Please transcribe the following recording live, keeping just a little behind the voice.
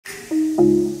Hey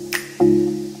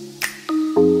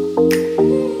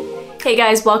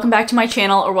guys, welcome back to my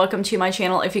channel, or welcome to my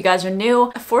channel if you guys are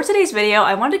new. For today's video,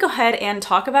 I wanted to go ahead and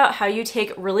talk about how you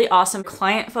take really awesome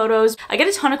client photos. I get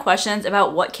a ton of questions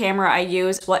about what camera I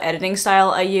use, what editing style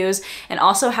I use, and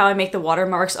also how I make the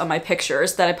watermarks on my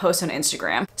pictures that I post on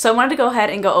Instagram. So I wanted to go ahead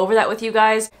and go over that with you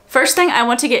guys. First thing I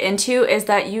want to get into is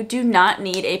that you do not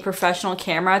need a professional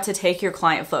camera to take your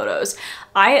client photos.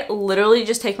 I literally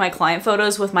just take my client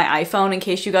photos with my iPhone. In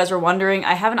case you guys were wondering,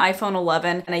 I have an iPhone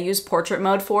 11 and I use portrait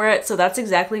mode for it. So that's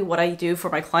exactly what I do for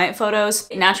my client photos.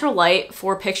 Natural light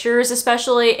for pictures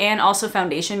especially, and also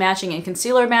foundation matching and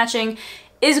concealer matching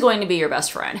is going to be your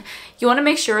best friend. You want to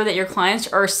make sure that your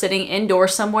clients are sitting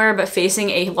indoors somewhere but facing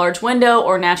a large window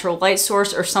or natural light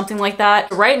source or something like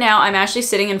that. Right now, I'm actually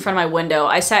sitting in front of my window.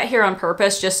 I sat here on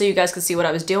purpose just so you guys could see what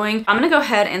I was doing. I'm gonna go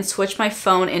ahead and switch my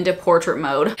phone into portrait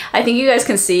mode. I think you guys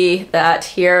can see that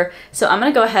here. So I'm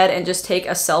gonna go ahead and just take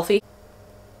a selfie.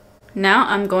 Now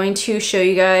I'm going to show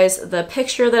you guys the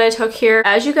picture that I took here.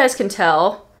 As you guys can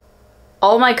tell,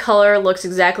 all my color looks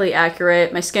exactly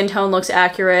accurate. My skin tone looks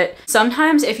accurate.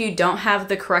 Sometimes if you don't have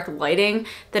the correct lighting,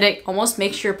 then it almost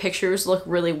makes your pictures look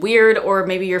really weird, or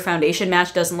maybe your foundation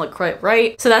match doesn't look quite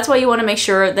right. So that's why you want to make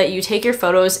sure that you take your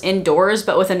photos indoors,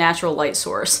 but with a natural light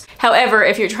source. However,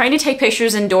 if you're trying to take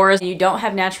pictures indoors and you don't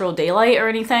have natural daylight or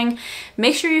anything,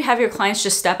 make sure you have your clients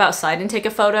just step outside and take a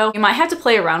photo. You might have to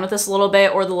play around with this a little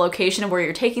bit, or the location of where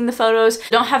you're taking the photos.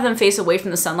 Don't have them face away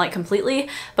from the sunlight completely,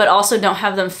 but also don't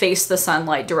have them face the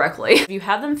sunlight directly. If you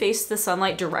have them face the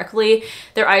sunlight directly,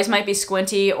 their eyes might be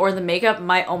squinty, or the makeup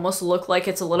might almost look like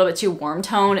it's a little bit too warm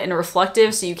toned and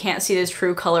reflective, so you can't see the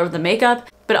true color of the makeup.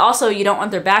 But also you don't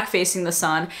want their back facing the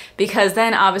sun, because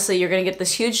then obviously you're gonna get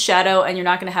this huge shadow and you're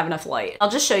not gonna have enough light. I'll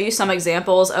just show you some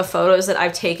examples of photos that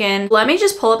I've taken. Let me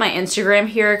just pull up my Instagram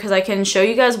here because I can show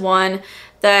you guys one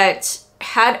that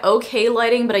had okay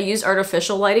lighting, but I used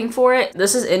artificial lighting for it.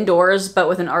 This is indoors, but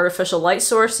with an artificial light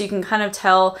source, so you can kind of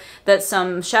tell that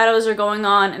some shadows are going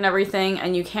on and everything,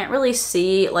 and you can't really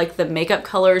see like the makeup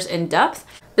colors in depth.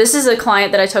 This is a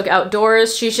client that I took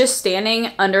outdoors. She's just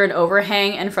standing under an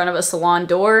overhang in front of a salon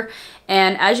door.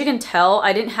 And as you can tell,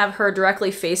 I didn't have her directly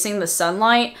facing the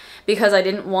sunlight because I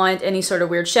didn't want any sort of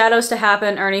weird shadows to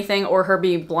happen or anything, or her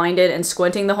be blinded and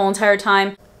squinting the whole entire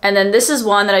time. And then this is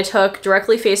one that I took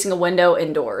directly facing a window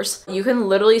indoors. You can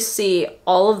literally see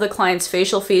all of the client's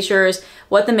facial features,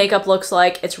 what the makeup looks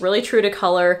like. It's really true to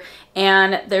color,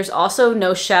 and there's also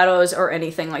no shadows or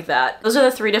anything like that. Those are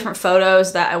the three different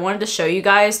photos that I wanted to show you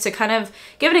guys to kind of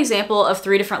give an example of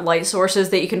three different light sources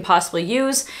that you can possibly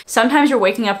use. Sometimes you're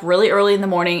waking up really early in the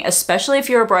morning, especially if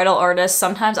you're a bridal artist.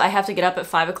 Sometimes I have to get up at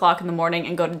 5 o'clock in the morning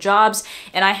and go to jobs,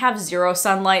 and I have zero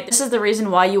sunlight. This is the reason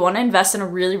why you want to invest in a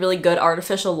really, really good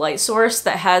artificial light source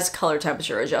that has color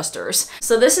temperature adjusters.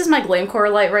 So this is my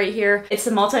Glamcore light right here. It's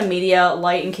the multimedia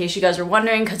light, in case you guys are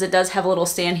wondering, because it does have a little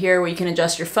stand here where you can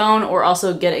adjust your phone, or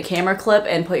also get a camera clip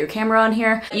and put your camera on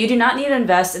here. You do not need to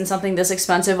invest in something this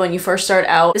expensive when you first start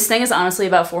out. This thing is honestly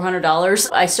about $400.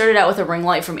 I started out with a ring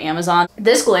light from Amazon.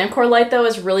 This Glamcore light though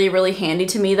is really, really handy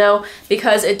to me though,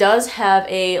 because it does have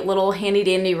a little handy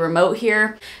dandy remote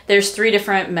here. There's 3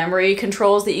 different memory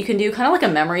controls that you can do, kind of like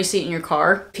a memory seat in your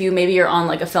car. If you maybe you're on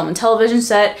like a film and television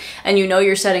set and you know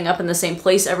you're setting up in the same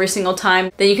place every single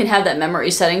time, then you can have that memory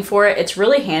setting for it. It's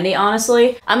really handy,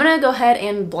 honestly. I'm gonna go ahead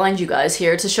and blind you guys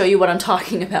here to show you what I'm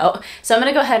talking about. So I'm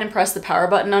gonna go ahead and press the power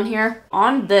button on here.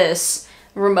 On this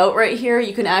remote right here,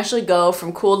 you can actually go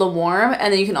from cool to warm,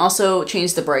 and then you can also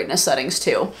change the brightness settings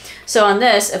too. So on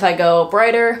this, if I go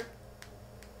brighter,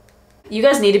 you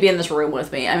guys need to be in this room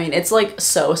with me. I mean, it's like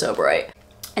so bright.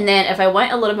 And then if I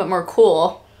went a little bit more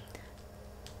cool,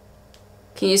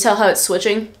 can you tell how it's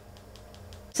switching?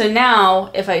 So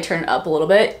now if I turn it up a little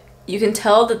bit, you can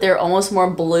tell that they're almost more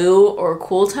blue or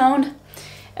cool toned.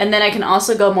 And then I can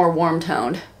also go more warm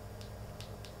toned.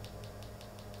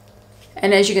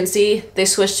 And as you can see, they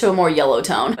switched to a more yellow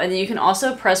tone. And then you can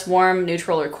also press warm,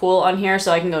 neutral, or cool on here.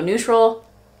 So I can go neutral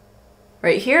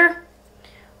right here,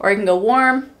 or I can go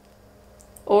warm,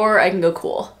 or I can go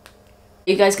cool.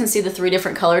 You guys can see the 3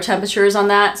 different color temperatures on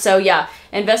that. So yeah,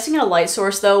 investing in a light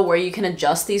source though, where you can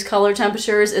adjust these color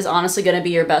temperatures, is honestly gonna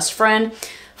be your best friend.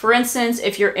 For instance,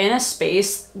 if you're in a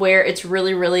space where it's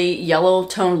really, really yellow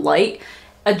tone light,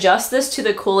 adjust this to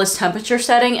the coolest temperature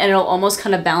setting and it'll almost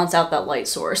kind of balance out that light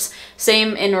source.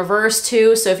 Same in reverse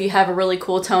too, so if you have a really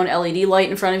cool tone LED light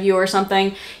in front of you or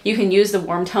something, you can use the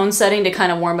warm tone setting to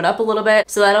kind of warm it up a little bit.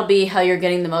 So that'll be how you're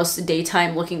getting the most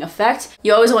daytime looking effect.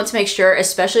 You always want to make sure,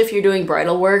 especially if you're doing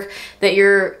bridal work, that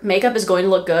your makeup is going to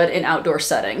look good in outdoor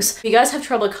settings. If you guys have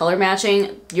trouble color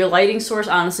matching, your lighting source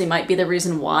honestly might be the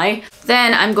reason why.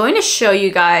 Then I'm going to show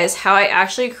you guys how I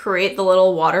actually create the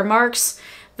little watermarks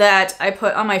that I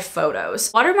put on my photos.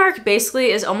 Watermark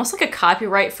basically is almost like a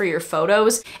copyright for your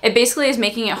photos. It basically is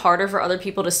making it harder for other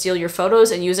people to steal your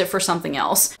photos and use it for something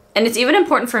else. And it's even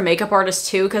important for makeup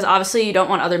artists too, because obviously you don't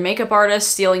want other makeup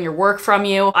artists stealing your work from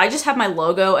you. I just have my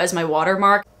logo as my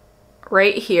watermark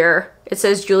right here. It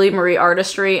says Julie Marie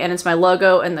Artistry and it's my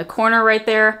logo in the corner right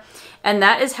there. And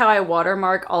that is how I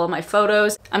watermark all of my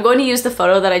photos. I'm going to use the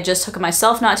photo that I just took of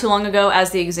myself not too long ago as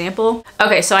the example.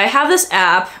 Okay, so I have this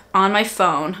app on my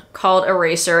phone called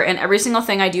Eraser, and every single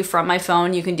thing I do from my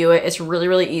phone, you can do it. It's really,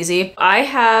 really easy. I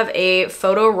have a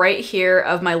photo right here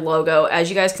of my logo, as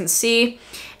you guys can see.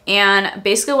 And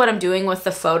basically what I'm doing with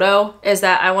the photo is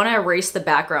that I want to erase the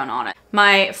background on it.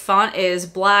 My font is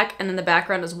black and then the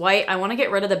background is white. I want to get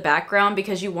rid of the background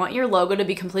because you want your logo to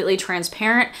be completely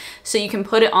transparent so you can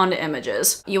put it onto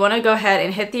images. You want to go ahead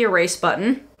and hit the erase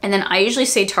button, and then I usually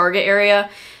say target area.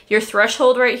 Your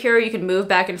threshold right here, you can move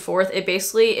back and forth. It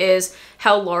basically is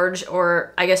how large,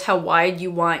 or I guess how wide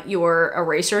you want your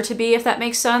eraser to be, if that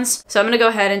makes sense. So I'm gonna go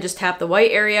ahead and just tap the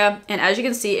white area. And as you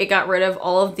can see, it got rid of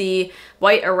all of the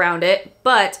white around it,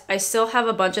 but I still have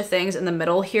a bunch of things in the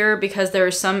middle here because there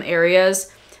are some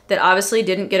areas that obviously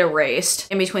didn't get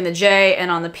erased in between the J and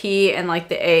on the P and like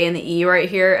the A and the E right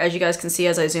here, as you guys can see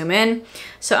as I zoom in.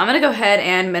 So I'm gonna go ahead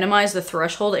and minimize the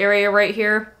threshold area right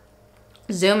here.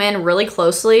 Zoom in really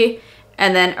closely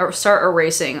and then start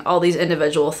erasing all these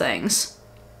individual things.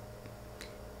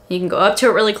 You can go up to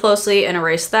it really closely and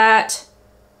erase that.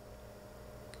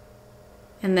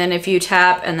 And then if you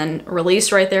tap and then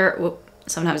release right there, whoop,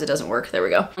 sometimes it doesn't work. There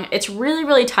we go. It's really,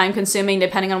 really time consuming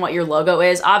depending on what your logo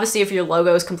is. Obviously, if your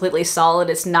logo is completely solid,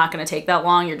 it's not gonna take that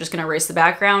long. You're just gonna erase the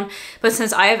background. But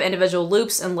since I have individual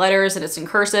loops and letters and it's in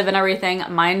cursive and everything,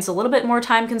 mine's a little bit more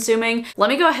time consuming. Let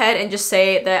me go ahead and just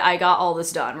say that I got all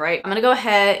this done, right? I'm gonna go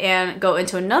ahead and go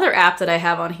into another app that I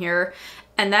have on here,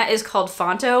 and that is called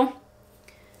Fonto.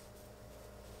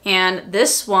 And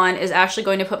this one is actually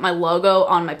going to put my logo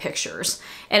on my pictures,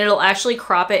 and it'll actually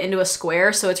crop it into a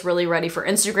square so it's really ready for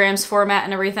Instagram's format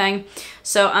and everything.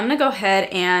 So I'm gonna go ahead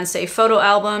and say photo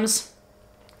albums.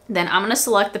 Then I'm gonna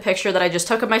select the picture that I just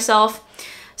took of myself.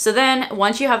 So then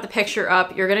once you have the picture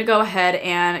up, you're gonna go ahead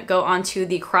and go onto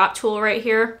the crop tool right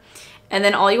here. And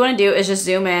then all you wanna do is just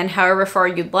zoom in however far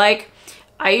you'd like.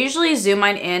 I usually zoom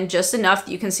mine in just enough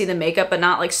that you can see the makeup, but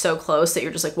not like so close that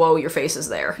you're just like, whoa, your face is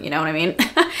there. You know what I mean?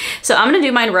 So I'm gonna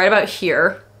do mine right about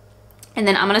here. And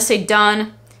then I'm gonna say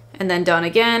done, and then done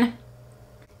again.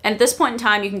 And at this point in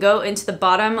time, you can go into the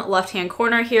bottom left-hand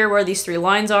corner here where these three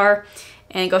lines are,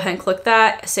 and go ahead and click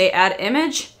that, say add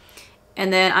image.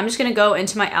 And then I'm just gonna go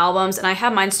into my albums, and I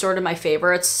have mine stored in my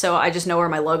favorites, so I just know where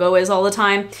my logo is all the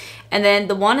time. And then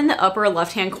the one in the upper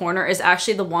left-hand corner is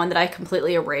actually the one that I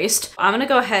completely erased. I'm gonna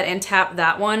go ahead and tap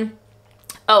that one.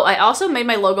 Oh, I also made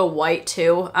my logo white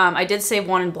too. I did save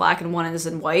one in black and one is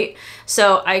in white.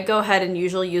 So I go ahead and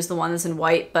usually use the one that's in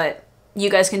white, but you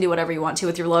guys can do whatever you want to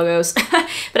with your logos.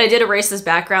 But I did erase this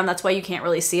background. That's why you can't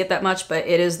really see it that much, but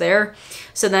it is there.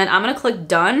 So then I'm gonna click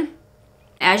done.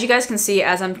 As you guys can see,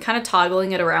 as I'm kind of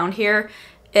toggling it around here,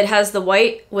 it has the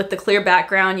white with the clear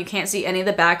background. You can't see any of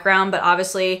the background, but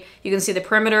obviously you can see the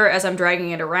perimeter as I'm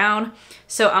dragging it around.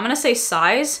 So I'm gonna say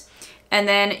size, and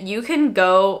then you can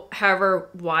go however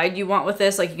wide you want with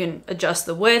this. Like you can adjust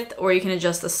the width or you can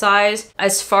adjust the size.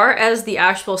 As far as the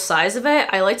actual size of it,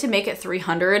 I like to make it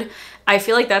 300. I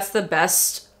feel like that's the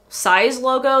best size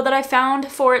logo that I found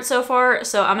for it so far.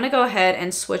 So I'm gonna go ahead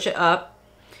and switch it up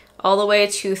all the way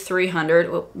to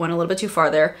 300. Went a little bit too far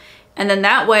there. And then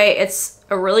that way it's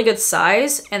a really good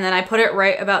size, and then I put it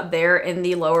right about there in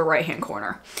the lower right hand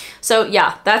corner. So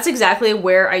yeah, that's exactly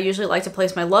where I usually like to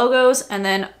place my logos. And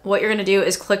then what you're gonna do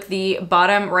is click the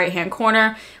bottom right hand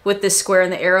corner with this square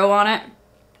and the arrow on it.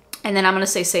 And then I'm gonna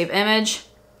say save image.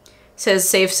 It says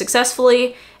save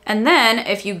successfully. And then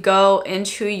if you go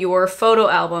into your photo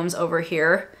albums over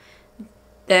here,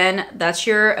 then that's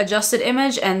your adjusted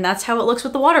image, and that's how it looks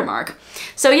with the watermark.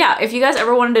 So yeah, if you guys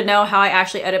ever wanted to know how I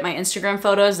actually edit my Instagram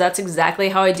photos, that's exactly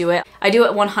how I do it. I do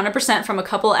it 100% from a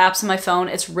couple of apps on my phone.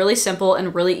 It's really simple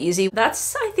and really easy.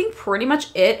 That's, I think, pretty much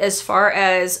it as far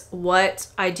as what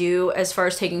I do as far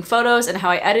as taking photos and how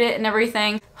I edit it and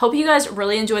everything. Hope you guys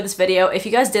really enjoyed this video. If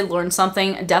you guys did learn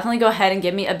something, definitely go ahead and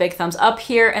give me a big thumbs up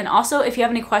here. And also, if you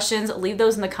have any questions, leave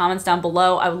those in the comments down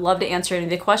below. I would love to answer any of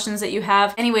the questions that you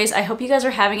have. Anyways, I hope you guys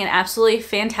are having an absolutely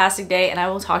fantastic day, and I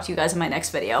will talk to you guys in my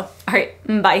next video. All right,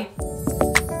 bye.